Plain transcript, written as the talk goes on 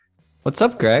What's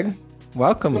up, Greg?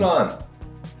 What's going Welcome. on?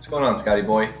 What's going on, Scotty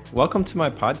boy? Welcome to my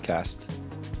podcast.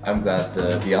 I'm glad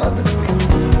to be on this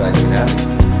week. Glad you can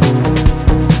have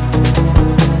me.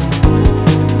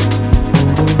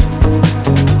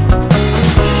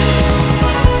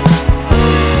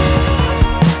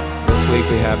 This week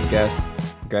we have guest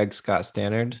Greg Scott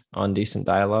Stannard on Decent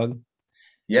Dialogue,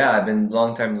 Yeah, I've been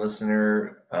long-time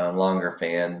listener, longer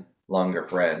fan, longer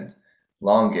friend,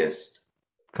 longest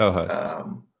co-host.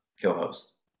 um,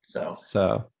 co-host. So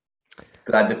So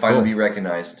glad to finally be cool.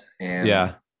 recognized and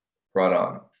Yeah, brought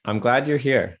on. I'm glad you're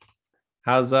here.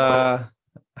 How's Well, uh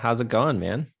how's it going,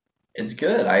 man? it's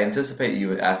good. I anticipate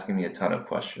you asking me a ton of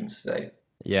questions today.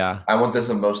 Yeah. I want this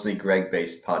a mostly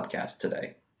Greg-based podcast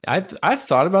today. I've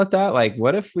thought about that. Like,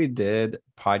 what if we did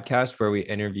podcasts where we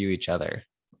interview each other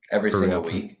Every for real?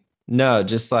 single week. No,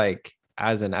 just like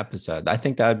as an episode. I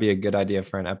think that would be a good idea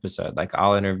for an episode. Like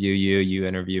I'll interview you, you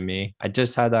interview me. I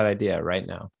just had that idea right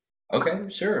now. Okay,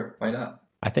 sure. Why not?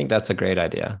 I think that's a great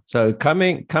idea. So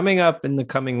coming up in the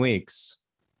coming weeks,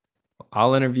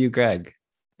 I'll interview Greg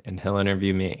and he'll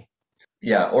interview me.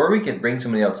 Yeah, or we could bring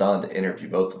somebody else on to interview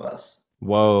both of us.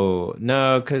 Whoa,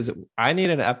 no, because I need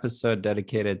an episode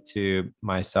dedicated to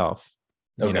myself.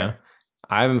 You Okay. know,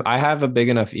 I have a big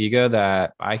enough ego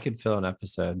that I could fill an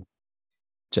episode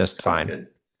just Sounds fine. good.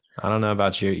 I don't know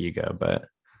about your ego, but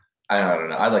I don't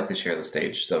know. I like to share the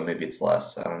stage, so maybe it's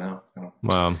less. I don't know.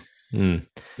 well, mm,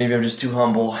 Maybe I'm just too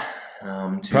humble.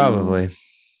 probably.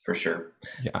 For sure.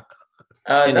 Yeah.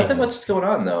 Nothing Anyhow, much is going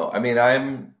on though. I mean,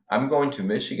 I'm going to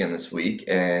Michigan this week,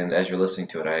 and as you're listening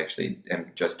to it, I actually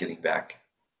am just getting back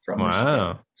from Michigan.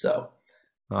 wow. So,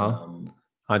 Well, um,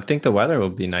 I think the weather will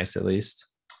be nice at least.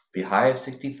 be high of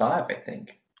 65, I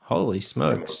think, Holy for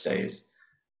most smokes. days.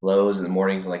 Lows in the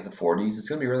mornings in like the 40s. It's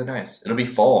gonna be really nice. It'll be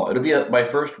fall. It'll be my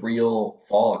first real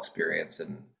fall experience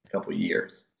in a couple of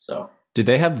years. So Do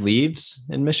they have leaves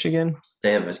in Michigan?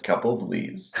 they have a couple of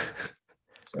leaves.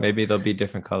 So Maybe they'll be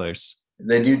different colors.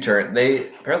 they do turn. They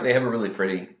apparently have a really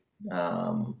pretty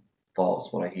fall,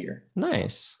 is what I hear. So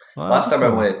Nice. Well, that'd last be time I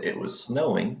cool. went, it was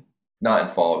snowing. Not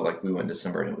in fall, like we went in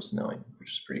December and it was snowing,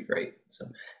 which is pretty great. So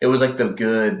it was like the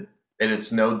good. It had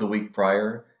snowed the week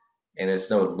prior, and it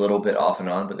snowed a little bit off and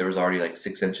on, but there was already like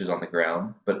 6 inches on the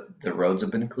ground. But the roads have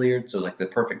been cleared, so it was like the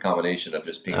perfect combination of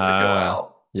just being able to go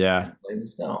out Yeah. and play in the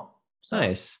snow. So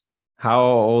Nice. How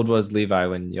old was Levi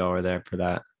when y'all were there for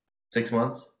that? 6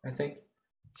 months, I think.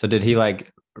 So did he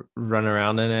like run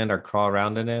around in it or crawl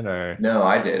around in it or? No,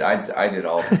 I did. I did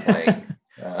all the playing.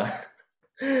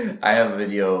 Uh, I have a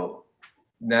video.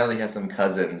 Natalie has some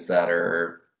cousins that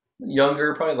are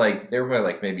younger, probably like they were probably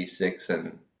like maybe 6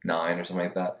 and 9 or something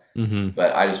like that. Mm-hmm.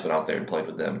 But I just went out there and played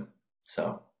with them.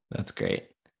 So That's great.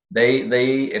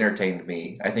 they entertained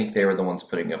me. I think they were the ones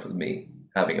putting up with me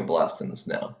having a blast in the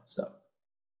snow. So,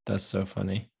 That's so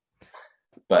funny.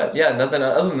 but yeah, nothing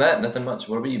other than that. Nothing much.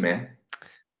 What about you, man?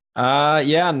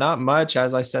 Yeah, not much.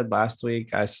 As I said last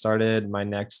week, I started my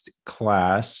next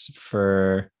class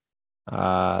for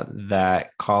that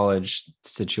college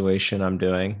situation I'm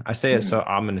doing. I say it Hmm. so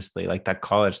ominously, like that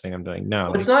college thing I'm doing. No,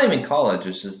 Well, it's like not even college.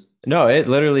 It's just no, it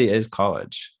literally is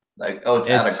college. like, oh, it's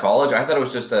out of It's college. I thought it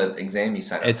was just an exam you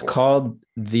sign up it's for. called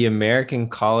the American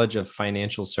College of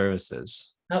Financial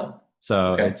Services. Oh,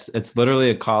 So okay. it's literally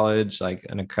a college, like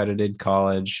an accredited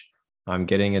college. I'm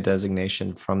getting a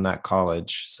designation from that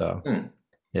college. So Hmm.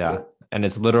 yeah. Cool. And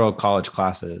it's literal college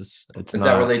classes. It's Is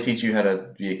that where not, they teach you how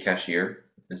to be a cashier?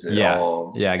 Is it yeah,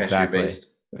 all yeah, cashier exactly. based?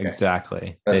 Okay,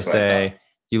 Exactly. They that's what I thought. say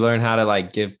you learn how to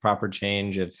like give proper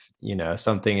change if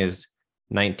something is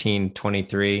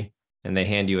 1923 and they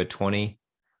hand you a 20.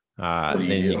 What do you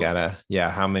Then you do? gotta,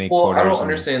 yeah, how many Well, I don't quarters and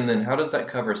understand then. How does that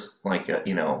cover like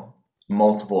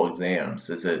multiple exams?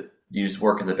 Is it you just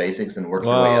work at the basics and work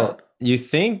your way well, up? you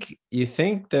think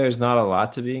there's not a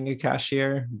lot to being a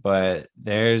cashier, but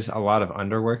there's a lot of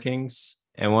underworkings.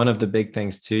 And one of the big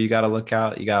things too, you got to look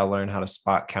out, you got to learn how to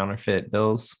spot counterfeit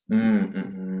bills.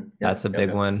 Yep, That's a yep, big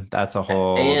yep. one. That's a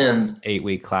whole And 8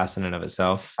 week class in and of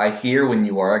itself. I hear when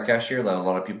you are a cashier that a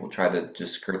lot of people try to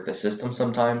just skirt the system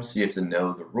sometimes. You have to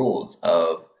know the rules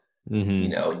of,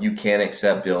 Hmm. you can't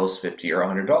accept bills 50 or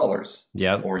 $100,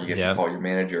 Yep. or you have to Yep. call your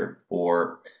manager,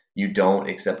 or you don't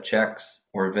accept checks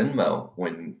or Venmo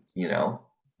when,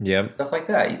 Yep. stuff like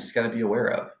that. You just got to be aware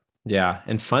of. Yeah.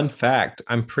 And fun fact,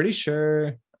 I'm pretty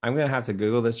sure I'm going to have to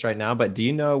Google this right now, but do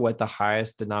you know what the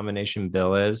highest denomination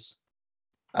bill is?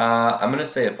 I'm gonna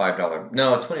say a $5,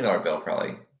 no, a $20 bill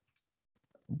probably.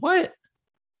 What?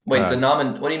 Wait,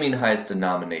 Uh, what do you mean highest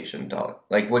denomination dollar?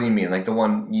 Like, what do you mean? Like the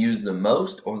one used the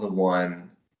most or the one?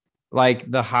 like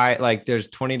the high, like there's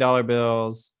 $20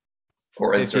 bills,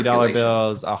 for in $50 circulation.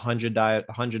 bills,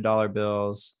 $100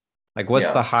 bills. Like,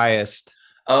 what's the Yeah. highest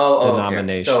Okay.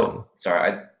 denomination? So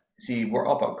sorry, I see. We're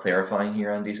all about clarifying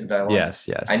here on Decent Dialogue. Yes,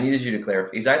 I yes. needed you to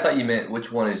clarify because I thought you meant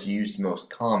which one is used most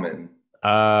common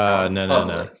out in No, no,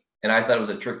 no. public, and I thought it was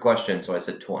a trick question, so I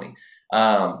said 20.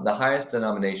 The highest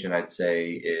denomination I'd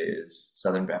say is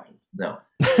Southern Baptist. No.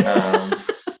 Um,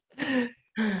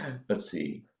 let's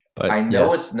see. I But know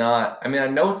yes. it's not. I mean, I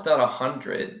know it's not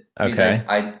 100 because Okay.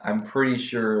 I'm pretty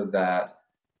sure that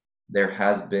there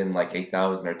has been like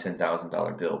 $1,000 or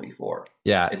 $10,000 bill before.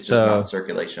 Yeah. It's just not in So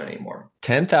circulation anymore.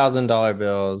 $10,000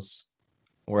 bills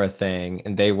were a thing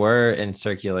and they were in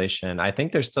circulation. I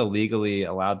think they're still legally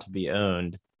allowed to be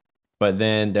owned, but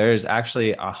then there's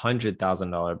actually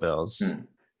 $100,000 bills, Hmm.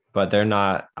 but they're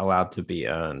not allowed to be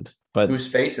owned. But Whose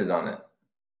face is on it?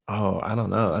 oh, I don't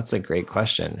know. That's a great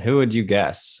question. Who would you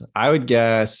guess? I would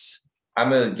guess. I'm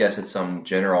gonna guess it's some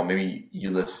general, maybe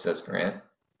Ulysses S. Grant.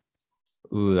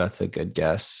 Ooh, that's a good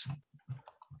guess.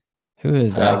 Who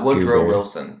is that Woodrow goober?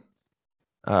 Wilson.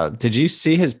 Did you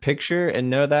see his picture and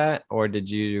know that, or did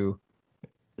you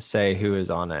say who is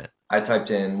on it? I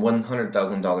typed in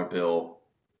 $100,000 bill,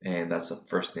 and that's the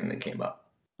first thing that came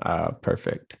up.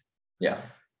 Perfect. Yeah.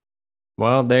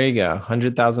 Well, there you go.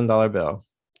 $100,000 bill.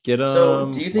 Get So,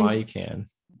 them while you can.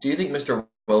 do you think Mr.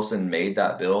 Wilson made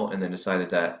that bill and then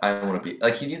decided that I want to be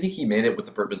like? Do you think he made it with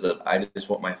the purpose of I just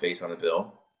want my face on the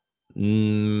bill?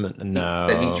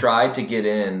 That he No. tried to get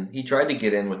in. He tried to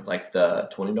get in with like the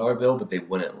 $20 bill, but they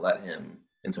wouldn't let him,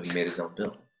 and so he made his own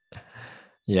bill.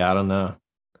 Yeah, I don't know.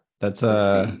 That's Let's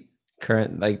a see.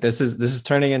 current like this is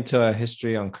turning into a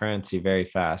history on currency very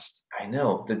fast. I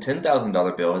know the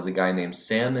 $10,000 bill has a guy named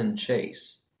Salmon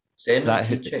Chase. Is Salmon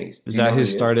that P. Chase. is Do you that know who who he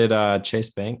is? started Chase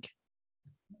Bank?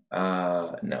 No,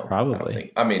 I don't Probably.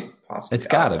 think. I mean, possibly. It's I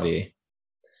don't gotta know. be.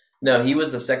 No, he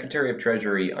was the Secretary of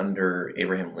Treasury under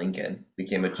Abraham Lincoln.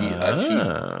 Became a Chief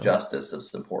Ah. Justice of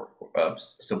support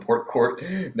court.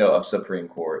 No, of Supreme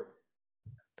Court.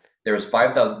 There was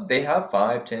 5,000. They have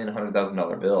 5, 10,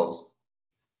 $100,000 bills.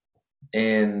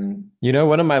 And You know,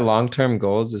 one of my long-term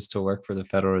goals is to work for the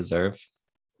Federal Reserve.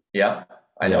 yeah,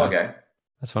 I know a Yeah, guy.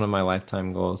 that's one of my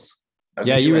lifetime goals. I'll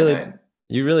Yeah, get you you my really name.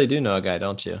 you really do know a guy,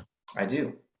 don't you? I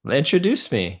do.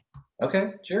 Introduce me.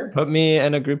 Okay, sure. Put me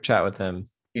in a group chat with him.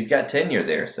 He's got tenure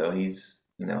there, so he's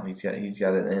got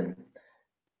it in.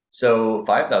 So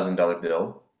 $5,000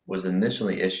 bill was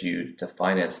initially issued to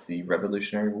finance the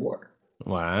Revolutionary War.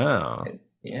 Wow.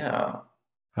 Yeah,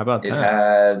 How about it that?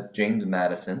 had James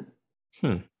Madison.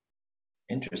 Hmm.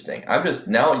 Interesting. I'm just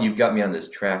now you've got me on this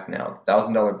track now.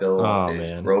 $1,000 bill Oh is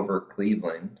man. Grover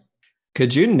Cleveland.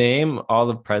 Could you name all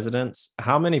the presidents?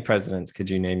 How many presidents could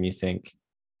you name, you think?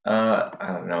 I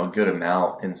don't know, a good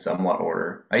amount in somewhat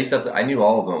order. I knew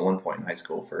all of them at one point in high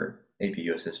school for AP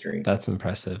US history. That's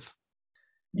impressive.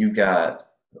 You got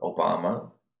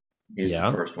Obama. He's the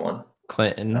Yeah. first one.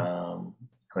 Clinton.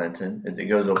 Clinton. It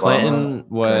goes Obama, Clinton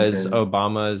was Clinton,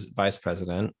 Obama's vice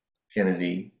president.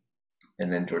 Kennedy,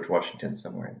 and then George Washington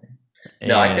somewhere in there.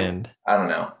 No, I don't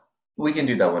know. We can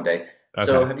do that one day.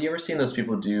 So Okay. have you ever seen those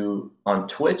people do on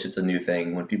Twitch? It's a new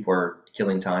thing. When people are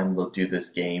killing time, they'll do this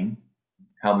game.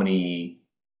 How many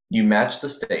you match the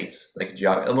states, like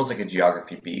almost like a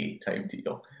geography bee type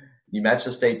deal. You match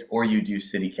the states or you do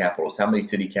city capitals. How many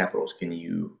city capitals can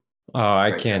you Oh,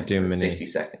 I write can't down do in many 60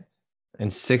 seconds? in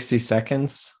 60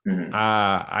 seconds. Mhm.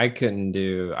 I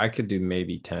could do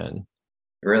maybe 10.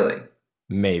 Really?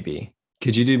 Maybe.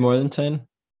 Could you do more than 10?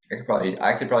 I could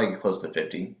probably get close to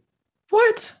 50.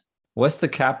 What? What's the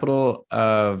capital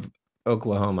of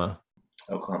Oklahoma?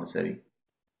 Oklahoma City.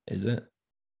 Is it?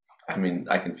 I mean,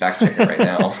 I can fact check it right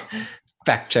now.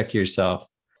 Fact check yourself.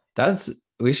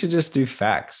 We should just do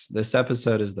facts. This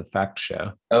episode is the fact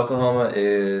show. Oklahoma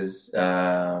is,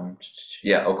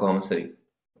 Oklahoma City.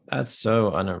 That's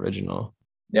so unoriginal.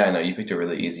 Yeah, I know. You picked a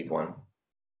really easy one.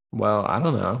 Well, I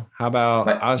don't know. How about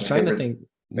My, I was my trying to favorite, think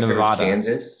my favorite's Nevada.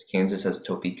 Kansas. Kansas has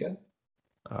Topeka.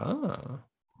 Oh.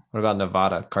 What about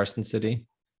Nevada? Carson City?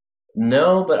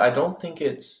 No, but I don't think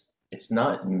it's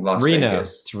not in Las Reno.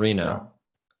 Vegas. It's Reno. No.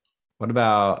 What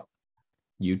about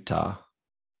Utah?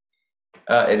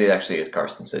 It actually is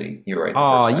Carson City. You're right.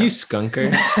 Oh, The you first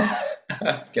skunker.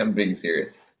 time. I'm being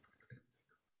serious.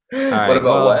 All What right. about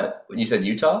Well, what? You said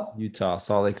Utah? Utah,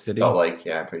 Salt Lake City. Salt Lake.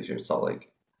 Yeah, I'm pretty sure it's Salt Lake.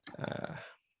 Uh,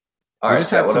 All we right, just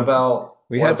Scott. had What some. about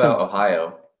We what had some about Ohio? You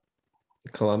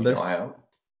know Columbus, Ohio?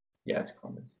 Yeah, it's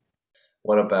Columbus.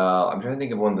 What about? I'm trying to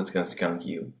think of one that's going to skunk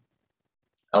you.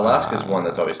 Alaska's one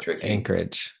that's always tricky.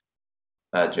 Anchorage.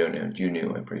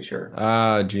 Juneau, I'm pretty sure.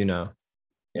 Juneau.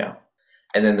 Yeah.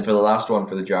 And then for the last one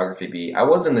for the geography bee, I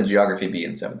was in the geography bee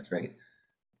in 7th grade.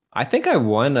 I think I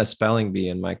won a spelling bee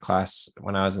in my class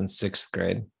when I was in sixth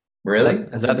grade. Is that Really? is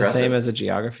That's that the same impressive. as a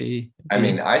geography I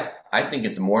mean, bee? I think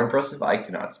it's more impressive. I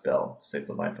cannot spell, save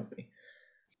the life of me.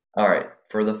 All right,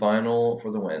 for the final,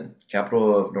 for the win,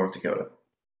 capital of North Dakota,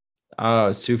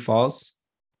 Oh, Sioux Falls?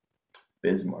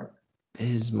 Bismarck.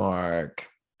 Bismarck.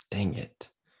 Dang it.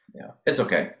 Yeah, it's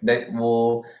okay.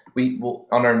 We will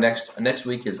on our next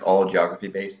week is all geography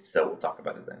based, so we'll talk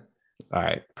about it then. All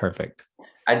right, perfect.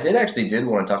 I did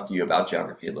want to talk to you about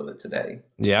geography a little bit today,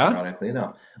 Yeah, ironically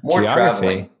enough. More traveling.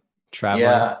 geography, traveling.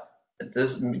 Yeah,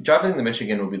 this traveling to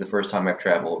Michigan will be the first time I've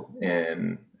traveled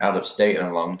in out of state in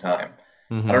a long time.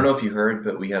 I don't Hmm. know if you heard,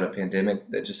 but we had a pandemic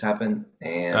that just happened,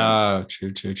 and Oh,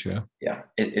 true, true, true. yeah,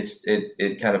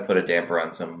 it kind of put a damper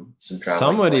on some Some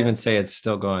traveling would even plans. say it's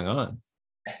still going on.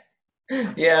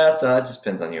 Yeah, so that just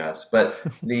depends on you ask. But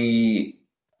the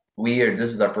we are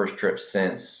this is our first trip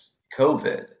since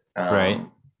COVID. Right.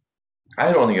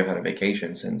 I don't think I've had a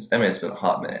vacation since. I mean, it's been a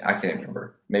hot minute. I can't even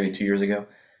remember. Maybe 2 years ago.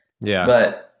 Yeah,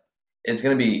 But it's just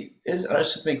gonna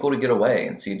be cool to get away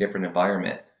and see a different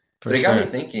environment. for But it got me sure.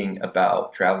 thinking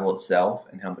about travel itself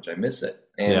and how much I miss it.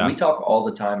 And we Yeah. talk all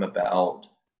the time about,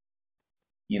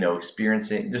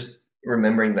 experiencing, just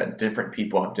remembering that different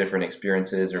people have different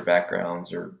experiences or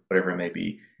backgrounds or whatever it may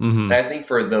be. Hmm. And I think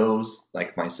for those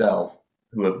like myself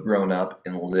who have grown up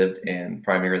and lived in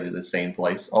primarily the same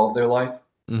place all of their life,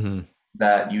 Hmm.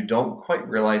 that you don't quite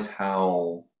realize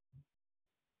how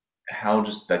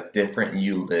just like different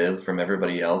you live from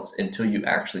everybody else until you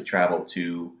actually travel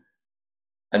to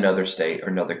another state or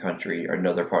another country or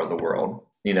another part of the world.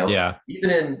 Yeah. Even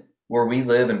in where we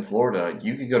live in Florida,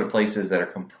 you could go to places that are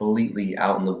completely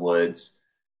out in the woods.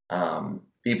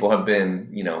 People have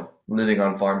been, living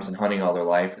on farms and hunting all their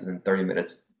life, and then 30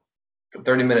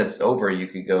 minutes over, you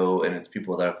could go and it's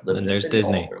people that have lived Then in a there's city all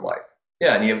of Disney. their life.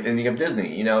 Yeah, and you have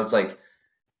Disney. It's like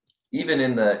even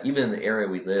in the area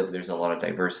we live, there's a lot of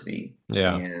diversity.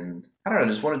 Yeah, And I don't know, I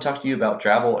just want to talk to you about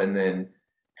travel and then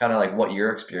kind of like what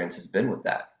your experience has been with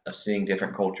that, of seeing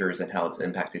different cultures and how it's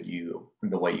impacted you and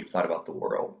the way you've thought about the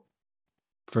world.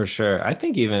 for sure. I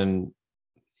think even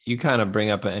you kind of bring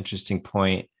up an interesting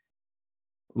point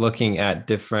looking at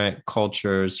different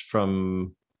cultures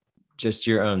from just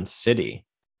your own city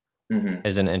Hmm.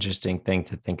 is an interesting thing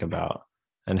to think about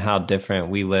and how different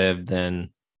we live than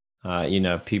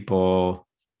people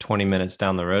 20 minutes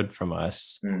down the road from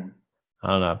us. Mm. I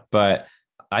don't know, but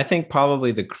I think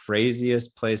probably the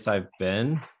craziest place I've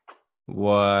been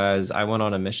was I went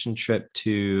on a mission trip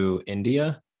to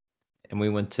India, and we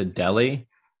went to Delhi,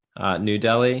 New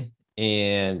Delhi,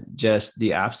 and just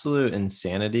the absolute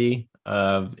insanity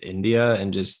of India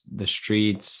and just the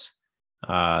streets,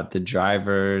 the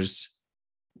drivers,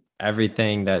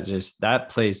 everything that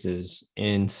place is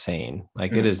insane.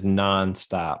 Like it Mm. is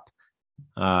nonstop.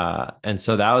 And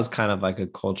so that was kind of like a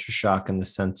culture shock in the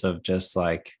sense of just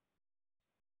like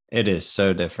it is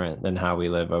so different than how we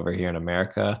live over here in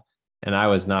America. And I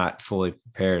was not fully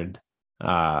prepared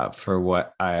for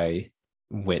what I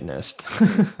witnessed.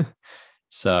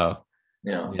 So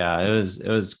Yeah. yeah, it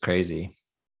was crazy.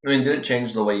 I mean, did it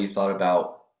change the way you thought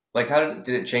about, like, did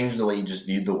it change the way you just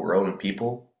viewed the world and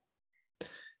people?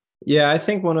 Yeah, I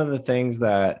think one of the things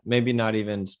that maybe not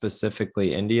even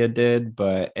specifically India did,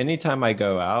 but anytime I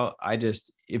go out, I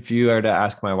just if you were to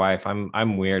ask my wife,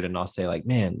 I'm weird and I'll say like,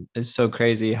 man, it's so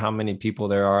crazy how many people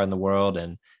there are in the world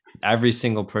and every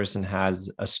single person has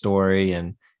a story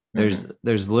and there's Hmm.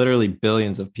 there's literally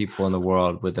billions of people in the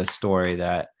world with a story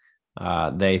that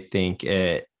they think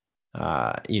it's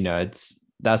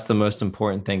that's the most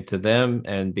important thing to them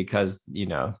and because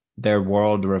their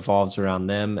world revolves around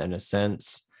them in a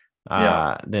sense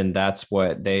Yeah. then that's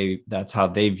how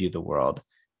they view the world.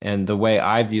 And the way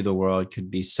I view the world could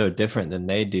be so different than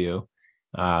they do.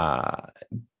 Uh,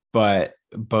 but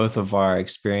both of our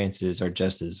experiences are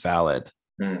just as valid.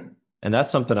 Mm. And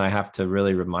that's something I have to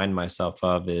really remind myself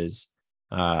of is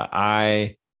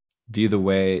I view the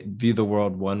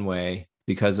world one way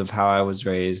because of how I was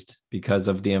raised, because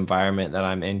of the environment that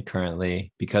I'm in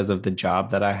currently, because of the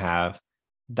job that I have.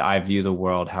 I view the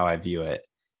world how I view it.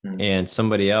 Mm. And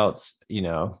somebody else,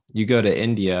 you go to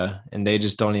India and they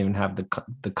just don't even have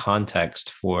the context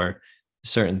for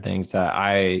certain things that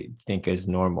I think is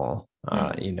normal.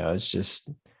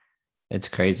 Mm. It's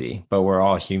crazy, but we're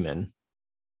all human.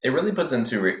 It really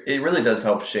does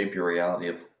help shape your reality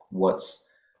of what's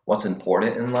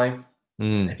important in life.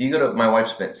 Mm. If you go to, my wife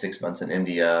spent 6 months in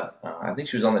India. I think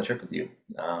she was on the trip with you,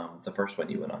 the first one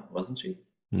you went on, wasn't she?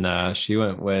 Nah, she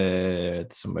went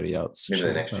with somebody else. Maybe She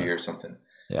the was next year not. or something.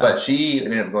 Yeah. But she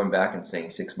ended up going back and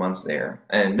staying 6 months there.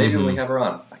 And maybe when we Hmm. have her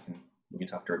on, we can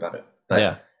talk to her about it. But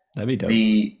Yeah, that'd be the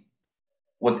dope.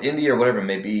 with India or whatever it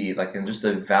may be, like, and just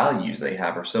the values they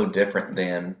have are so different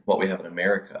than what we have in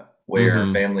America, where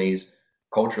Mm-hmm. families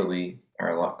culturally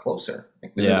are a lot closer.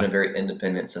 Like we live in a Yeah. very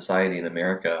independent society in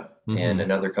America, and Mm-hmm.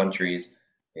 in other countries,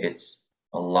 it's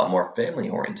a lot more family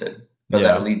oriented. But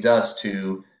that Yeah. leads us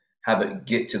to have it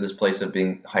get to this place of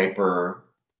being hyper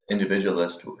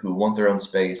individualist who want their own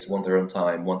space, want their own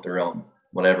time, want their own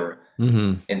whatever,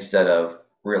 Mm-hmm. instead of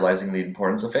realizing the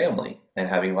importance of family and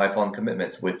having lifelong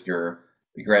commitments with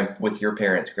with your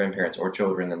parents, grandparents, or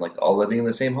children, and like all living in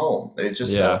the same home. It's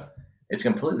just Yeah. it's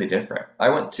completely different. I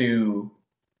went to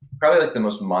probably like the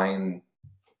most mind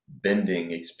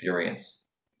bending experience,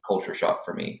 culture shock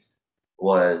for me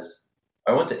was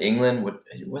I went to England.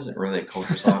 It wasn't really a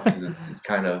culture shock because it's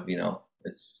kind of,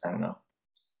 it's, I don't know,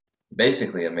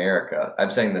 basically America.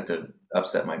 I'm saying that to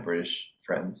upset my British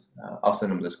friends. I'll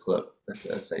send them this clip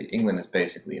that say England is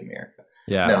basically America.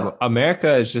 Yeah. No,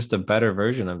 America is just a better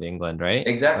version of England, right?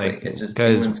 exactly. Like, It's just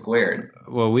because England squared.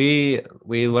 well, we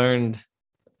learned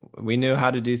we knew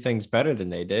how to do things better than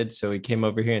they did, so we came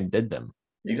over here and did them.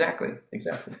 Exactly,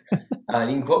 exactly. You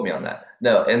can quote me on that.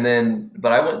 No, and then,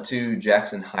 but I went to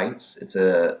Jackson Heights. It's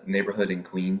a neighborhood in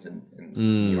Queens in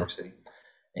New Mm, York City,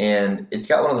 and it's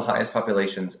got one of the highest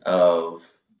populations of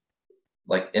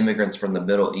like immigrants from the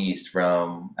Middle East,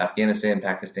 from Afghanistan,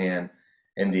 Pakistan,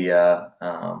 India.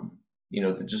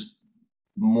 Just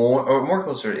more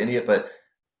closer to India, but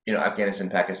Afghanistan,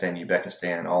 Pakistan,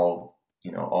 Uzbekistan, all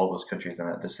those countries in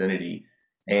that vicinity,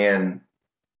 and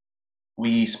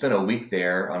we spent a week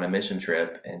there on a mission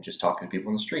trip and just talking to people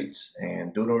in the streets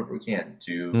and doing what we can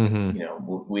to,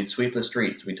 mm-hmm. we'd sweep the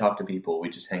streets, we talk to people, we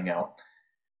just hang out.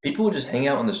 People would just hang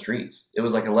out on the streets. It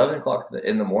was like 11 o'clock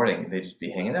in the morning. They'd just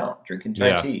be hanging out, drinking chai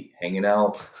Yeah. tea, hanging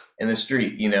out in the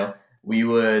street. We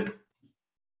would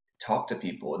talk to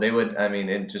people. They would, I mean,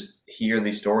 and just hear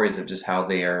these stories of just how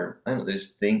they are, I don't know, they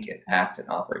just think and act and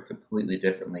operate completely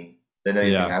differently than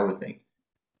anything Yeah. I would think.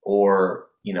 Or,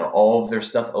 all of their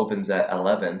stuff opens at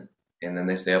 11 and then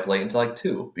they stay up late until like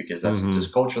 2 because that's Mm-hmm.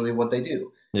 just culturally what they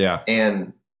do. Yeah.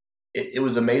 And it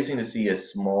was amazing to see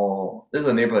this is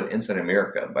a neighborhood inside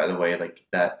America, by the way, like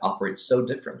that operates so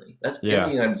differently. That's in the Yeah.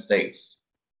 United States,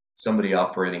 somebody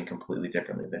operating completely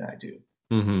differently than I do.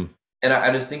 Mm-hmm. And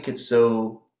I just think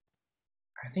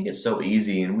I think it's so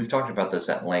easy. And we've talked about this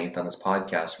at length on this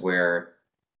podcast where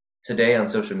today on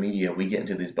social media, we get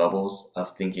into these bubbles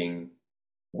of thinking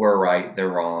we're right, they're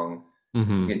wrong. We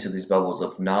Mm-hmm. get into these bubbles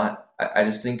of not, I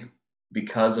just think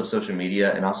because of social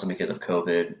media and also because of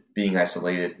COVID, being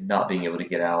isolated, not being able to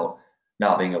get out,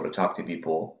 not being able to talk to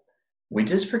people, we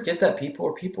just forget that people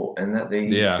are people and that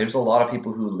Yeah. there's a lot of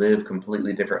people who live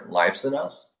completely different lives than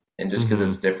us. And just because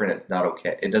it's Mm-hmm. different, it's not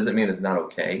okay. It doesn't mean it's not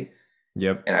okay.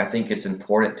 Yep. And I think it's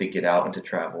important to get out and to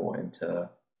travel and to,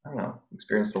 I don't know,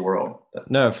 experience the world. But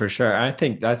No, for sure. I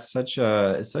think that's such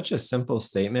a simple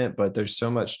statement, but there's so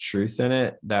much truth in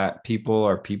it that people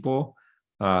are people.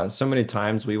 So many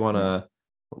times we want to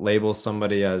label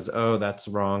somebody as, oh, that's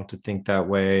wrong to think that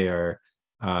way, or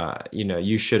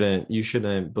you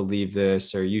shouldn't believe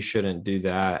this, or you shouldn't do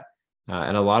that.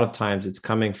 And a lot of times it's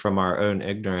coming from our own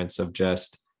ignorance of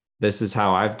just this is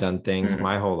how I've done things mhm.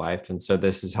 my whole life, and so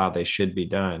this is how they should be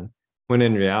done. When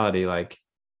in reality, like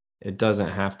it doesn't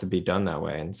have to be done that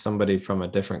way. And somebody from a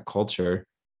different culture,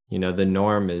 the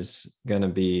norm is going to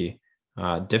be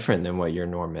different than what your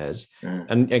norm is.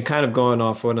 Mm. And kind of going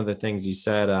off one of the things you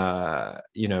said,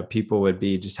 people would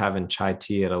be just having chai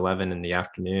tea at 11 in the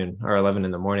afternoon or 11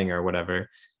 in the morning or whatever.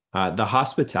 The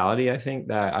hospitality, I think,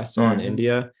 that I saw in Mhm.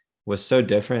 India was so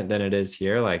different than it is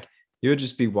here. Like you would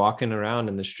just be walking around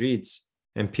in the streets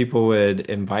and people would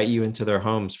invite you into their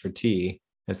homes for tea.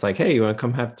 It's like, hey, you want to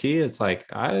come have tea? It's like,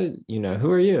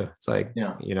 who are you? It's like,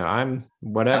 Yeah. I'm I don't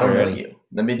whatever. know And you.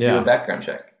 Let me do a yeah, background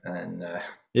check. And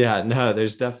yeah, no,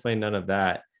 there's definitely none of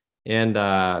that. And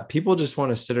people just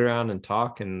want to sit around and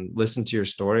talk and listen to your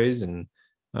stories. And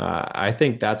I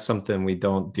think that's something we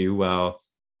don't do well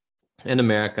in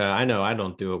America. I know I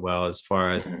don't do it well as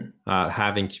far as mhm,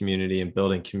 having community and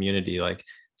building community. Like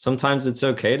sometimes it's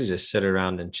okay to just sit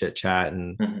around and chit chat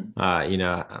and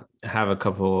mhm. have a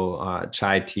couple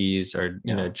chai teas or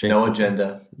Yeah. drink. No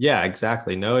agenda. Yeah,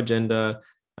 exactly. No agenda.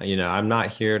 I'm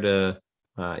not here to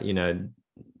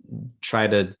try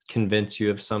to convince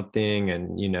you of something,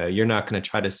 and you're not going to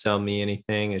try to sell me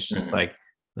anything. It's just Mhm. like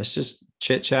let's just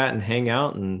chit chat and hang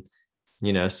out and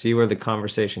see where the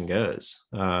conversation goes.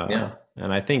 Yeah.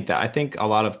 And I think a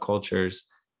lot of cultures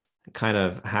kind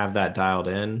of have that dialed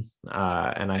in,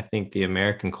 and I think the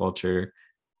American culture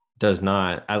does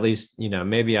not. At least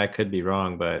maybe I could be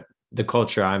wrong, but the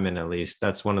culture I'm in, at least,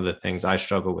 that's one of the things I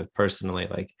struggle with personally.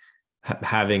 Like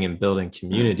having and building Mm.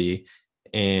 community.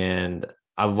 And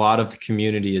a lot of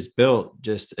community is built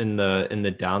just in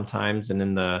the downtimes and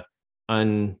in the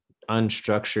un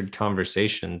unstructured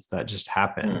conversations that just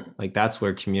happen. Mm. Like that's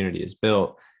where community is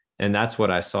built. And that's what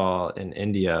I saw in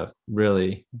India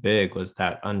really big, was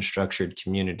that unstructured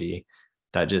community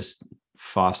that just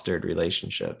fostered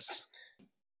relationships.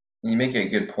 You make a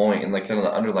good point, and like kind of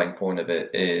the underlying point of it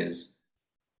is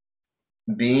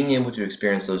being able to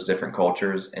experience those different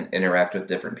cultures and interact with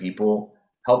different people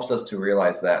helps us to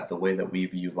realize that the way that we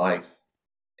view life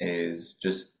is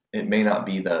just it may not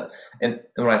be and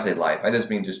when I say life, I just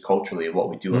mean just culturally what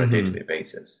we do on a day-to-day Mm-hmm.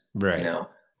 basis. You Right. know,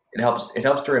 it helps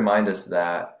to remind us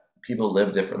that people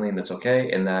live differently and it's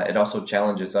okay, and that it also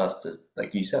challenges us to,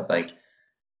 like you said, like,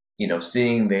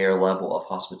 seeing their level of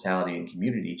hospitality and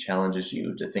community challenges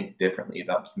you to think differently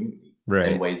about community in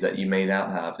Right. ways that you may not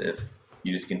have if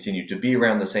you just continue to be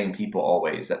around the same people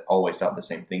always that always thought the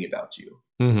same thing about you.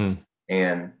 Mm-hmm.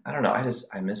 And I don't know,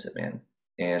 I miss it, man.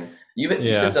 And you said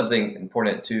Yeah. something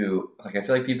important too. Like I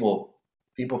feel like people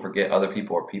forget other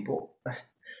people are people.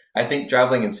 I think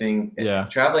Yeah.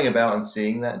 traveling about and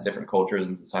seeing that different cultures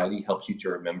and society helps you to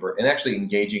remember and actually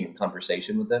engaging in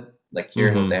conversation with them, like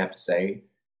hearing what they Mm-hmm. have to say.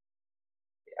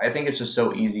 I think it's just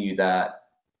so easy that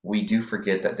we do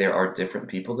forget that there are different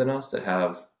people than us that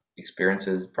have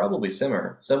experiences probably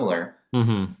similar,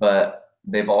 Mm-hmm. but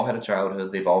they've all had a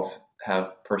childhood. They've all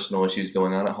have personal issues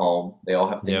going on at home. They all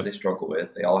have things they Yep. struggle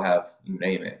with. They all have, you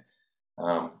name it.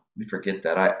 We forget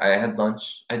that. I had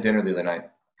dinner the other night, a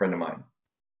friend of mine,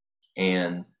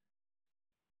 and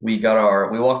we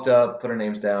walked up, put our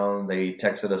names down. They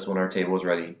texted us when our table was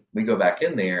ready. We go back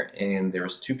in there, and there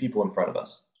was two people in front of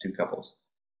us, two couples.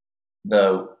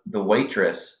 The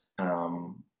waitress, I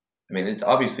mean, it's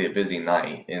obviously a busy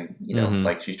night, and Mm-hmm.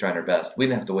 like she's trying her best. We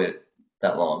didn't have to wait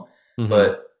that long, Mm-hmm.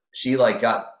 but she like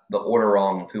got the order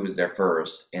wrong of who was there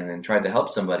first, and then tried to help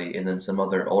somebody, and then some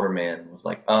other older man was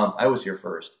like, I was here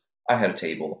first. I had a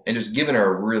table," and just giving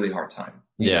her a really hard time.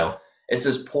 Yeah. It's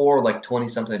this poor like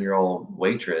 20-something-year-old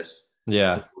waitress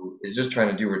Yeah. who is just trying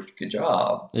to do her good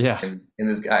job, Yeah. and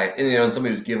this guy, and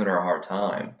somebody was giving her a hard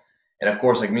time. And of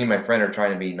course, like me and my friend are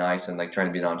trying to be nice and like trying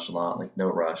to be nonchalant, like no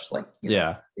rush, like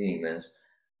Yeah. seeing this.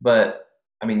 But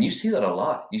I mean, you see that a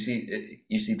lot. You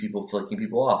see people flicking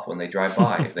people off when they drive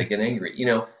by if they get angry.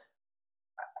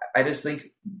 I just think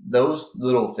those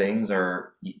little things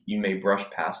are you may brush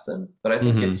past them, but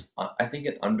Mm-hmm. I think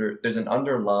there's an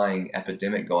underlying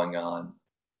epidemic going on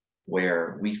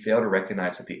where we fail to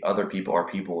recognize that the other people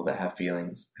are people that have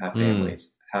feelings, have Mm.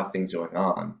 families, have things going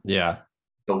on, Yeah.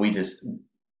 but we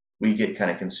get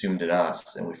kind of consumed in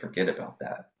us and we forget about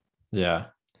that. Yeah.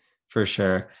 For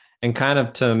sure. And kind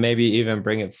of to maybe even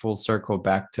bring it full circle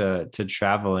back to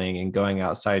traveling and going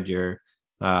outside your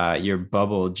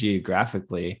bubble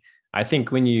geographically. I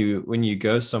think when you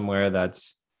go somewhere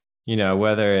that's,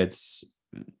 whether it's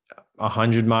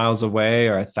 100 miles away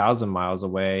or 1,000 miles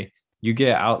away, you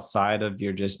get outside of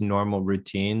your just normal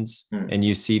routines Mm. and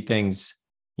you see things,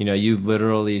 you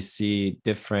literally see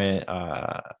different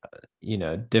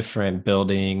different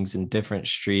buildings and different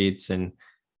streets, and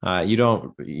you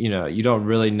don't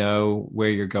really know where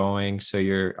you're going, so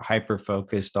you're hyper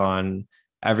focused on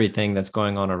everything that's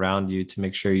going on around you to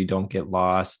make sure you don't get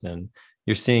lost, and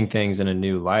you're seeing things in a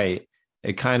new light.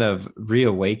 It kind of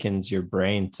reawakens your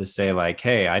brain to say like,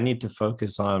 hey, I need to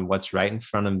focus on what's right in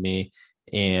front of me,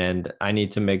 and I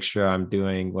need to make sure I'm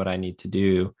doing what I need to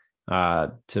do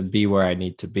to be where I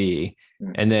need to be.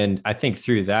 Mm. And then I think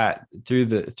through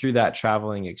that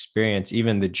traveling experience,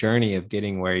 even the journey of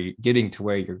getting to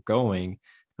where you're going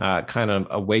kind of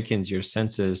awakens your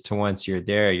senses to, once you're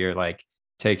there, you're like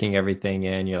taking everything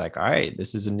in. You're like, all right,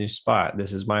 this is a new spot,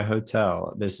 this is my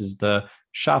hotel, this is the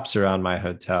shops around my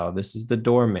hotel, this is the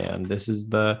doorman, this is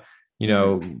the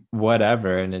Mm.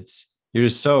 whatever. And you're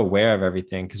just so aware of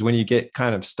everything, because when you get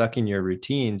kind of stuck in your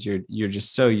routines, you're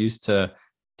just so used to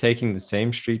taking the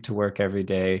same street to work every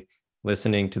day,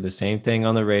 listening to the same thing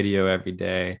on the radio every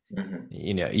day, Hmm.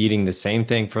 eating the same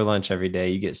thing for lunch every day.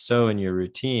 You get so in your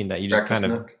routine that you just kind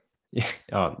Breakfast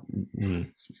of Nook. oh,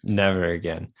 never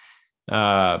again.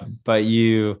 But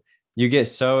you get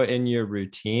so in your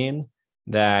routine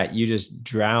that you just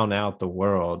drown out the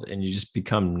world and you just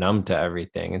become numb to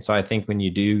everything. And so I think when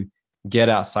you do get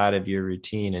outside of your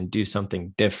routine and do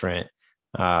something different,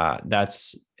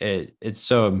 that's it. It's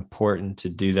so important to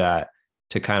do that,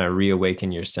 to kind of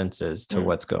reawaken your senses to Mm.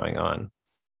 what's going on.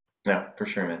 Yeah, for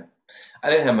sure, man. I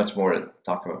didn't have much more to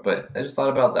talk about, but I just thought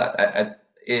about that.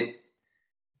 It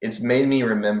it's made me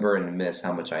remember and miss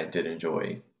how much I did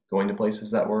enjoy going to places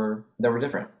that were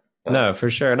different. But No, for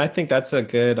sure. And I think that's a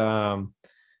good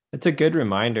it's a good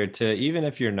reminder to, even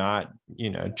if you're not,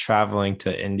 traveling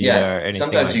to India Yeah, or anything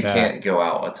sometimes like you that. can't go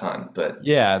out a ton, but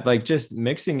Yeah, like just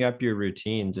mixing up your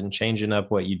routines and changing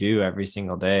up what you do every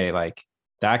single day, like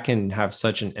that can have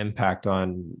such an impact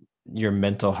on your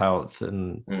mental health.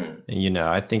 And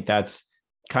I think that's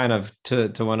kind of to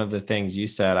one of the things you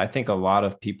said. I think a lot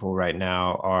of people right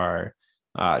now are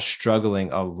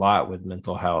struggling a lot with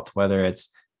mental health, whether it's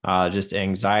just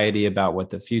anxiety about what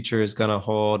the future is going to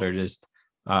hold, or just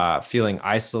feeling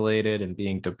isolated and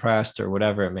being depressed, or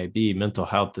whatever it may be. Mental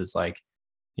health is like,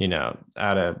 at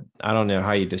a, I don't know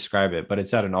how you describe it, but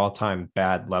it's at an all-time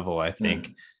bad level, I think.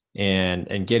 mm,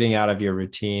 And getting out of your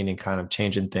routine and kind of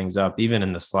changing things up, even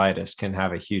in the slightest, can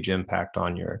have a huge impact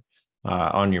on your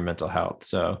mental health.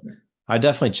 So I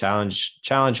definitely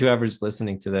challenge whoever's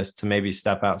listening to this to maybe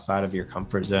step outside of your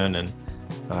comfort zone and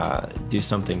do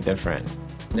something different.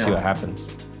 See what no, happens.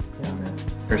 yeah, man,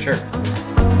 for sure.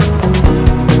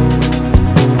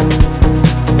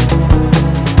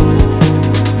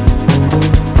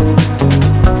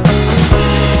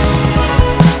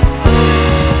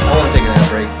 I want to take another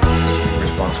break. This week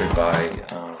we're sponsored by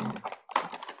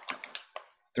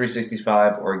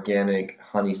 365 Organic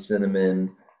Honey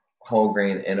Cinnamon Whole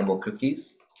Grain Animal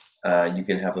Cookies. You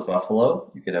can have a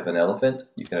buffalo, you could have an elephant,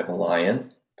 you could have a lion,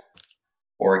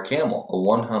 or a camel, a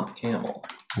one-humped camel.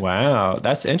 Wow,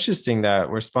 that's interesting that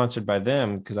we're sponsored by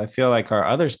them, because I feel like our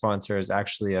other sponsor is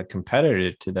actually a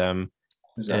competitor to them,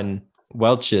 Who's that? and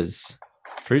Welch's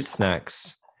Fruit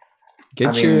Snacks. I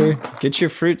Get your mean, get your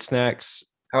fruit snacks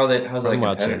how's that a from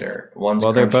Welch's. competitor? One's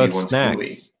Well, they're crunchy, both one's gooey.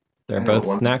 snacks. They're I know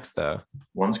both snacks though.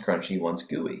 one's crunchy, one's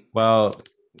gooey. Well,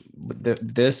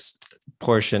 this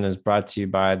portion is brought to you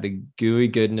by the gooey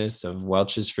goodness of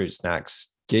Welch's Fruit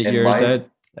Snacks. Get And yours my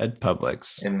at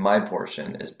Publix. and my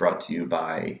portion is brought to you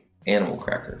by Animal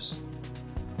Crackers.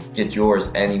 Get yours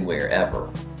anywhere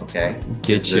ever, okay?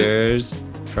 Get Is it- yours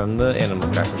from the Animal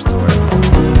Cracker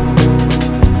store.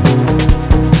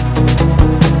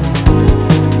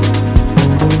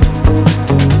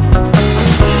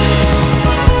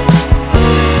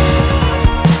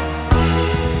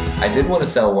 I did want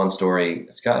to tell one story.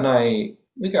 Scott and I,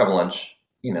 we grab lunch,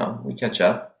 we catch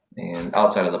up, and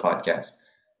outside of the podcast,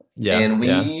 Yeah, and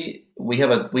yeah.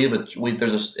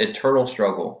 there's a eternal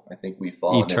struggle. I think we've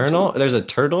fallen Eternal? into. There's a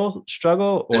turtle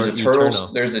struggle, or eternal?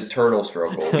 There's a turtle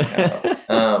struggle we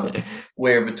have,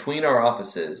 where between our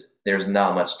offices, there's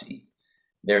not much to eat.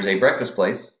 There's a breakfast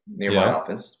place near my Yeah.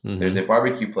 office. Mhm. There's a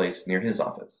barbecue place near his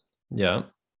office. Yeah.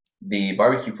 The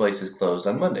barbecue place is closed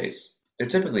on Mondays. They're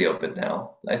typically open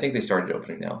now. I think they started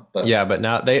opening now, but Yeah, but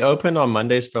now they open on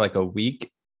Mondays for like a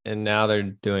week, and now they're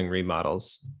doing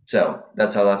remodels. so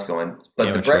that's how that's going. But the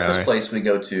Amateur breakfast hour. place we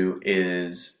go to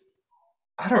is,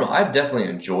 I don't know, I've definitely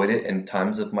enjoyed it in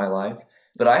times of my life,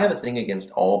 but I have a thing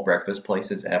against all breakfast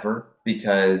places ever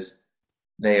because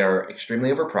they are extremely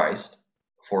overpriced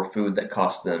for food that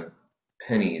costs them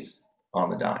pennies on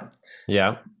the dime.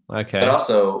 Yeah. But Okay.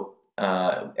 also,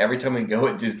 every time we go,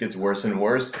 it just gets worse and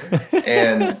worse.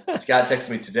 And Scott texted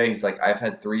me today. He's like, I've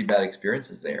had 3 bad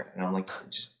experiences there. And I'm like,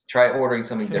 just try ordering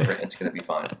something different. It's going to be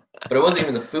fine. But it wasn't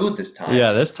even the food this time.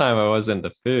 Yeah, this time it wasn't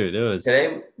the food. It was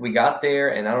Today we got there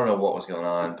and I don't know what was going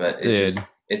on, but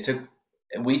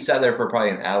we sat there for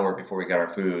probably an hour before we got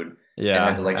our food and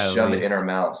had to like at shove it in least. our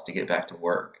mouths to get back to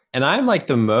work. And I'm like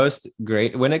the most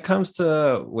great when it comes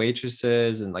to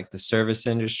waitresses and like the service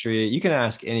industry. You can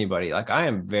ask anybody. Like I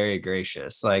am very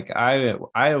gracious. Like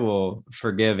I will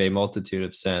forgive a multitude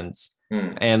of sins,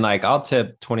 Hmm. and like I'll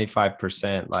tip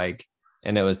 25%. Like,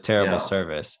 and it was terrible Yeah.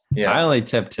 service. Yeah. I only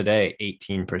tipped today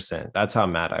 18%. That's how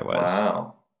mad I was.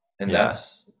 Wow. And Yeah.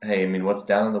 hey, I mean, what's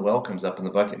down in the well comes up in the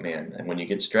bucket, man. And when you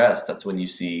get stressed, that's when you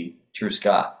see true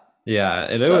Scott. Yeah,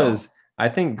 and it So- was. I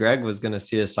think Greg was gonna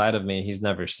see a side of me he's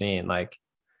never seen. Like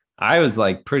I was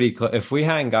like pretty close. If we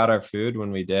hadn't got our food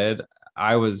when we did,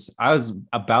 I was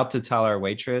about to tell our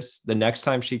waitress the next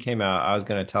time she came out, I was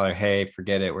gonna tell her, hey,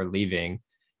 forget it, we're leaving.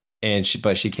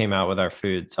 But she came out with our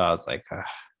food, so I was like, ugh.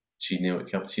 She knew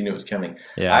it was coming.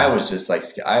 Yeah, I was just like,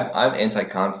 I'm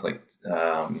anti-conflict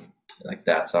like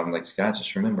that. So I'm like, Scott,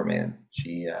 just remember, man,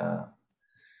 she,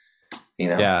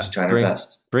 Yeah, she's trying her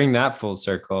best. bring that full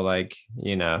circle. Like,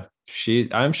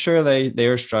 I'm sure they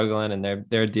were struggling and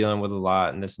they're dealing with a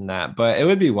lot and this and that. But it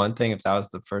would be one thing if that was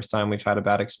the first time we've had a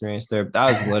bad experience there. That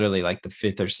was literally like the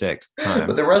 5th or 6th time.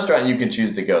 But the restaurant, you can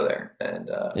choose to go there, and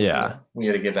Yeah. we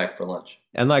had to get back for lunch.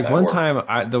 And like That one worked.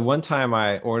 time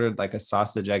I ordered like a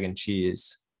sausage, egg, and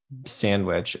cheese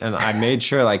sandwich, and I made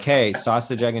sure like, hey,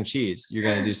 sausage, egg, and cheese. You're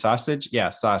gonna do sausage? Yeah,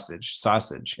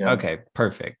 sausage. Yeah. Okay,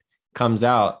 perfect. Comes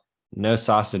out, no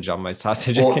sausage on my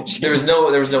sausage, Well, egg, and cheese. there was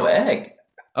no egg.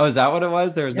 Oh, is that what it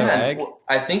was? There was no Yeah, and egg?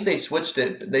 I think they switched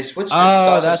it. They switched it Oh,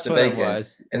 sausage that's to what it bacon,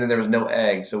 was. and then there was no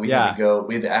egg, so we had to Yeah. go.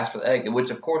 We had to ask for the egg,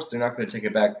 which of course they're not going to take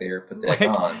it back there. Put the egg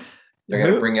Like on. They're going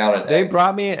to who bring out an they egg.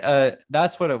 brought me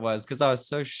that's what it was because I was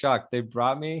so shocked. They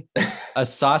brought me a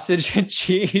sausage and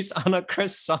cheese on a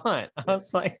croissant. I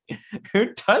was like,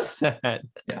 who does that?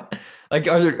 Yeah, Like,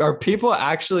 are people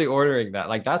actually ordering that?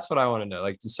 Like, that's what I want to know.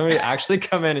 Like, does somebody actually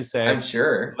come in and I'm say,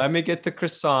 sure. let me get the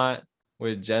croissant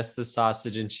with just the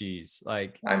sausage and cheese?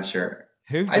 Like, I'm sure.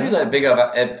 who I do does that that? Big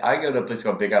Apple. I go to a place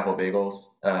called Big Apple Bagels.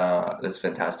 That's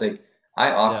fantastic. I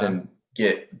Yeah. often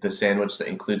get the sandwich that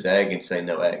includes egg and say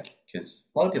no egg because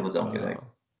a lot of people don't get egg, Oh,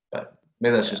 but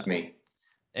maybe that's yeah. just me.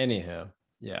 Anywho,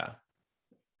 yeah.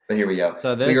 But here we go.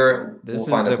 So We this are. We'll this is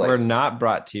find a that we're place. not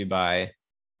brought to you by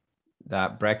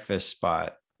that breakfast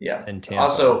spot Yeah. in Tampa.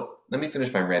 Also, let me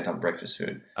finish my rant on breakfast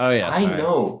food. Oh yeah, I sorry.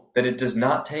 know that it does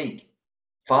not take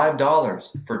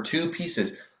 $5 for two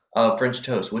pieces of French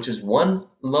toast, which is one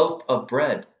loaf of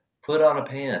bread put on a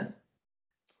pan.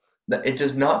 It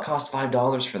does not cost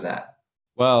 $5 for that.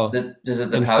 Well, Does it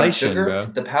the powdered inflation, sugar? bro.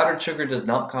 The powdered sugar does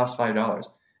not cost $5.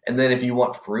 And then if you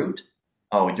want fruit,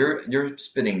 oh, you're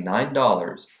spending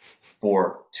 $9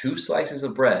 for two slices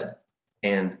of bread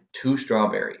and two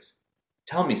strawberries.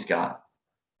 Tell me, Scott,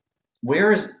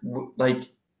 where is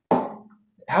like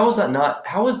how is that not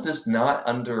how is this not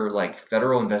under like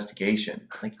federal investigation?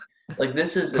 Like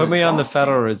this is an Put me on the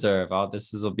Federal atrocity. Reserve. All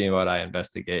this is will be what I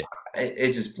investigate.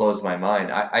 It just blows my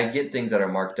mind. I get things that are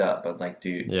marked up, but like,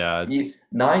 dude, Yeah, you it's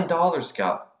 $9,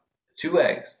 Scott. Two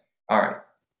eggs. All right.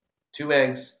 Two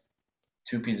eggs,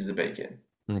 two pieces of bacon.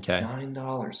 okay.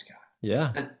 $9, Scott.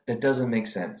 Yeah. That doesn't make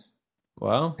sense.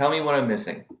 Well, Tell me what I'm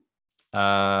missing.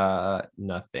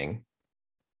 nothing.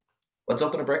 Let's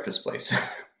open a breakfast place.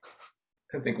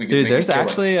 I think we could Dude, make a there's killing.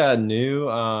 actually a new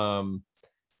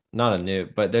not a new,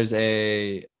 but there's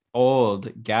a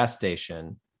old gas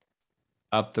station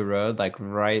up the road, like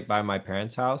right by my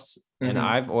parents' house. And Hmm.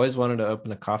 I've always wanted to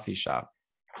open a coffee shop.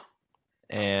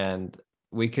 And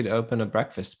we could open a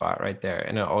breakfast spot right there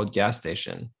in an old gas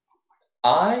station.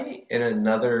 I in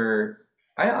another.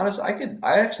 I honestly, I could.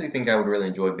 I actually think I would really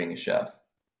enjoy being a chef.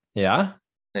 Yeah.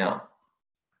 Now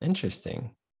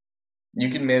Interesting. you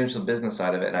can manage the business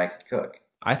side of it, and I could cook.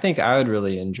 I think I would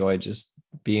really enjoy just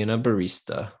being a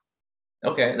barista.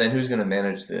 Okay, then who's going to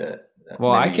manage the?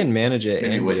 Well, I can Maybe manage it maybe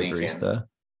and be a Whitney can. barista.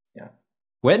 Yeah.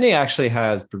 Whitney actually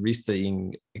has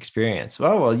barista experience.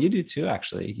 Well, you do too,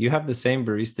 actually. You have the same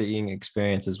barista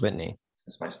experience as Whitney.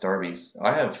 It's my Starbies.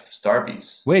 I have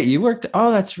Starbies. Wait, you worked?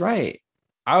 Oh, that's right.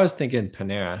 I was thinking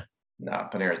Panera. Nah,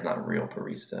 Panera's not a real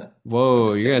barista. My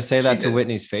Whoa, you're gonna mistake. say She that to did.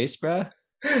 Whitney's face, bruh?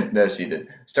 No, she did.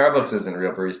 Starbucks isn't a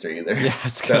real barista either. Yeah, I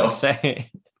was gonna So,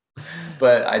 say.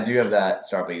 but I do have that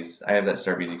Starbucks. I have that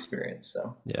Starbucks experience.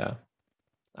 So, Yeah.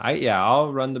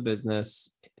 I'll run the business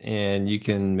and you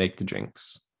can make the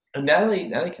drinks. and Natalie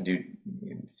can do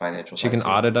financial She side can too.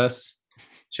 audit us.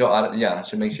 She'll audit. Yeah,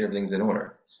 she'll make sure everything's in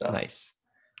order. So, Nice.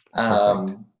 Perfect.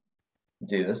 um,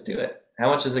 dude, let's do it. How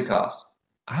much does it cost?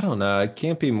 I don't know. It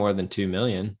can't be more than 2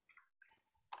 million.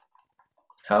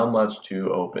 How much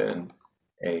to open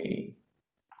a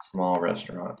small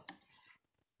restaurant?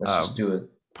 Let's Uh just do it.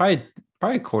 probably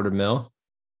a quarter mil.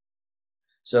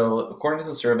 So, according to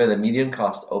the survey, the median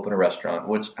cost to open a restaurant,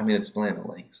 which I mean, it's Land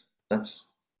O'Lakes. Let's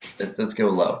go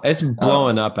low. It's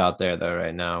blowing up out there though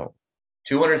right now.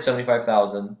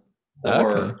 275,000 Okay.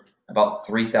 or about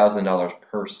 $3,000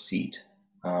 per seat.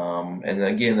 And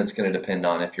again, that's going to depend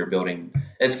on if you're building.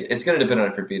 It's going to depend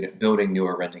on if you're building new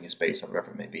or renting a space or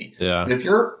whatever it may be. Yeah. But if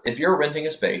you're renting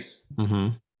a space,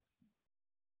 Mm-hmm.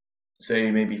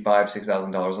 say maybe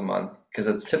 $5,000-6,000 a month, because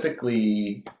it's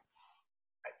typically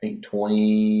I think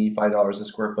 $25 a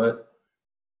square foot.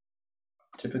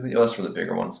 Typically, oh, that's for the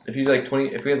bigger ones. If you like 20,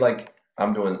 if we had like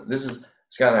I'm doing this is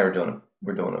Scott and I are doing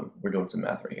we're doing some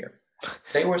math right here.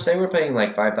 Say we're paying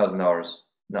like $5,000,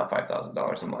 not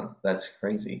 $5,000 a month. That's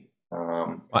crazy.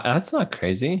 That's not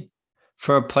crazy.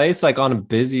 For a place like on a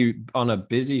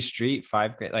busy street,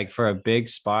 like for a big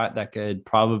spot that could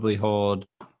probably hold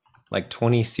like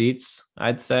 20 seats,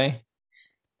 I'd say.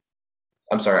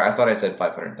 I'm sorry, I thought I said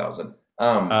 500,000.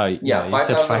 No, Yeah, you five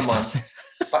said thousand a month. 5,000.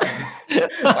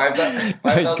 Five,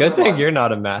 5,000 a Good thing month. you're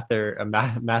not a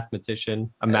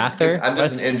mathematician, a That's good. mather. I'm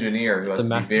just That's an engineer who the has to be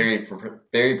math.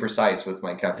 very precise with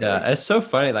my Yeah, calculations. it's so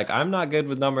funny. Like I'm not good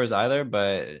with numbers either,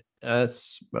 but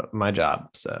that's my job.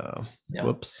 So, Yeah.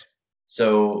 whoops.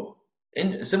 So,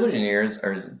 civil engineers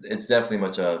are. It's definitely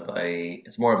much of a.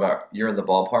 It's more of a. You're in the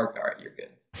ballpark. All right, you're good.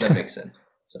 That makes sense.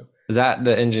 So, Is that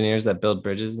the engineers that build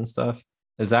bridges and stuff?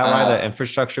 Is that why the Uh,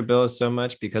 infrastructure bill is so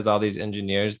much? Because all these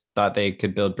engineers thought they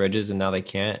could build bridges and now they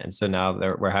can't, and so now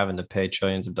we're having to pay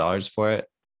trillions of dollars for it.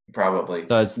 Probably.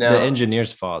 So it's the Now,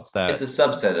 engineer's fault. It's it's that. a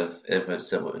subset of a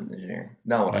civil engineer.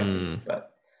 Not what I do, Mm,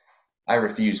 but I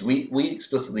refuse. We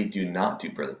explicitly do not do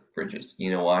bridges.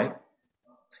 You know why?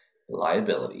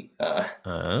 Liability. Because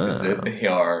oh, they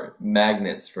are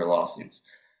magnets for lawsuits.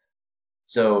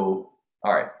 So,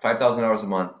 all right, $5,000 a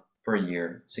month for a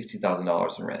year,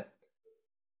 $60,000 in rent.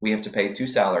 We have to pay two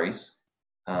salaries.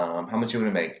 How much you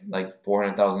want to make? Like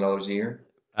 $400,000 a year?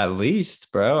 at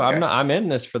least, bro. I'm Okay. not. I'm in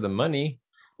this for the money.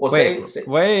 Well, Wait, say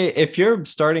wait. If you're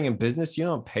starting a business, you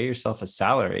don't pay yourself a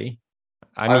salary.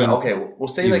 I mean, okay. Well,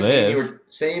 say you like live.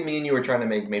 me and you were trying to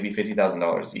make maybe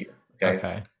 $50,000 a year. Okay.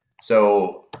 Okay.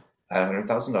 So at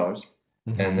 $100,000,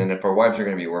 and Hmm. then if our wives are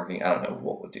going to be working, I don't know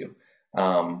what we'll do.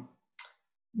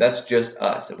 That's just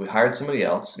us. If we hired somebody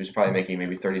else who's probably making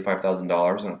maybe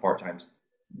 $35,000 on a part-time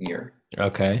year,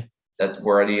 Okay. that's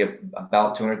we're already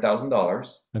about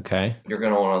 $200,000. Okay. You're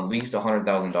going to want at least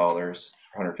 $100,000,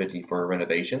 150 for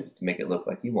renovations to make it look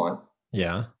like you want.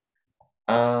 Yeah.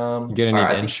 You're gonna All need right, I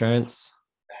think insurance.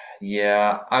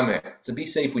 yeah. I mean, to be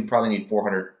safe, we'd probably need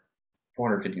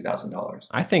 $450,000.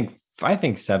 I think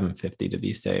 750 to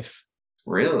be safe.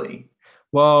 Really?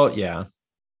 Well, yeah.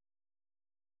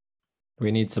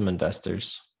 We need some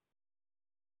investors.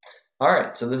 All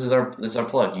right. So this is our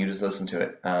plug. You just listen to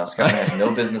it. Scott and I have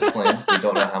no business plan. We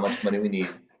don't know how much money we need.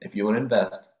 If you want to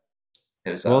invest,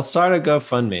 hit us We'll up. start a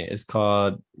GoFundMe. It's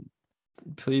called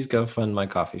Please Go Fund My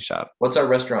Coffee Shop. What's our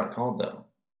restaurant called though?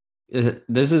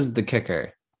 This is the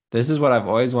kicker. This is what I've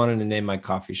always wanted to name my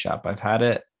coffee shop. I've had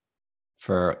it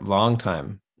for a long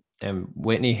time, and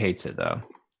Whitney hates it though.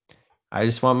 I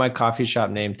just want my coffee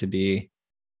shop name to be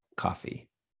Coffee.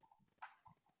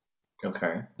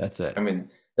 Okay. That's it. I mean,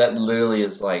 that literally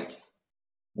is like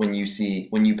when you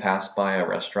pass by a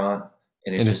restaurant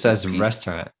and And it just says says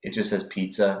restaurant. it just says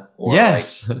pizza or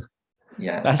Yes.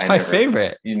 yeah, That's my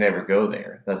favorite. you never go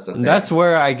there. That's the thing. That's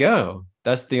where I go.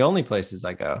 That's the only places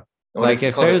I go. What Like you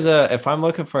if called there's it? if I'm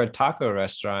looking for a taco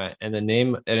restaurant and the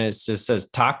name and it just says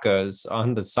tacos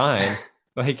on the sign,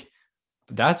 like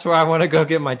that's where I want to go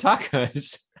get my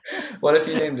tacos. What if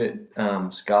you named it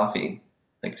Scoffy,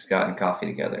 like Scott and Coffee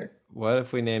together? What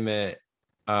if we name it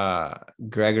uh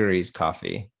Gregory's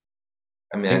Coffee?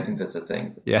 I I mean, I think think that's a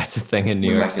thing. yeah, it's a thing in New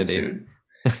We York might get City. sued.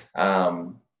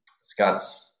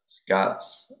 Scott's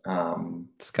Scott's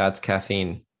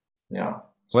Caffeine. yeah,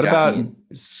 What about Scaffeine.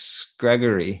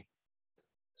 Gregory?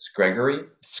 Gregory.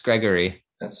 Gregory.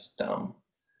 That's dumb. What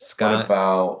Scott.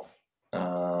 about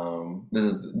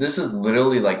this is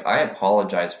literally like I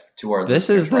apologize to our This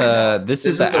is listeners right now. this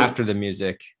is the after the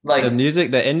music. like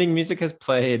The ending music has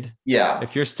played. yeah.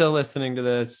 If you're still listening to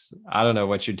this, I don't know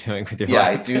what you're doing with your Yeah,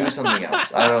 I life. do something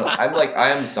else. I don't I'm like I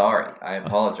am sorry. I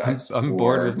apologize. I'm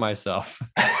bored with myself.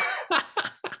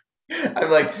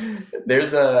 I'm like,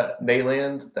 there's a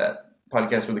Nayland, that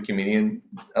podcast with a comedian.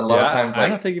 A lot of times, I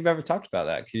don't like think you've ever talked about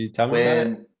that. Can you tell me about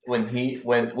it?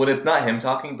 when it's not him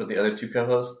talking, but the other two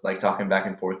co-hosts like talking back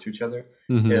and forth to each other,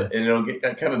 Mhm. and it'll get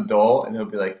kind of dull, and he'll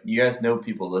be like, "You guys know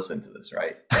people listen to this,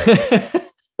 right?"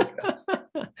 Like,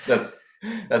 that's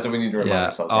what we need to remind Yeah,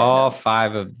 ourselves all right now.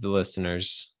 5 of the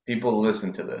listeners. People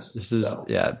listen to this. This is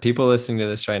people listening to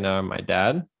this right now are my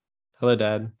dad. Hello,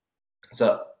 Dad.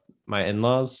 So My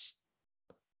in-laws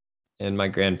and my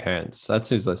grandparents. That's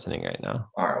who's listening right now.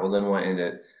 all right, well then we'll end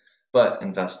it. But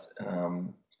invest.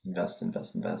 That's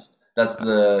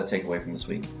the takeaway from this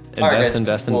week. All right, Invest, guys.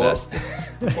 invest, invest.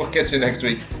 We'll catch you next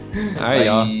week. All right,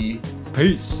 y'all. Bye.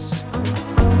 Peace.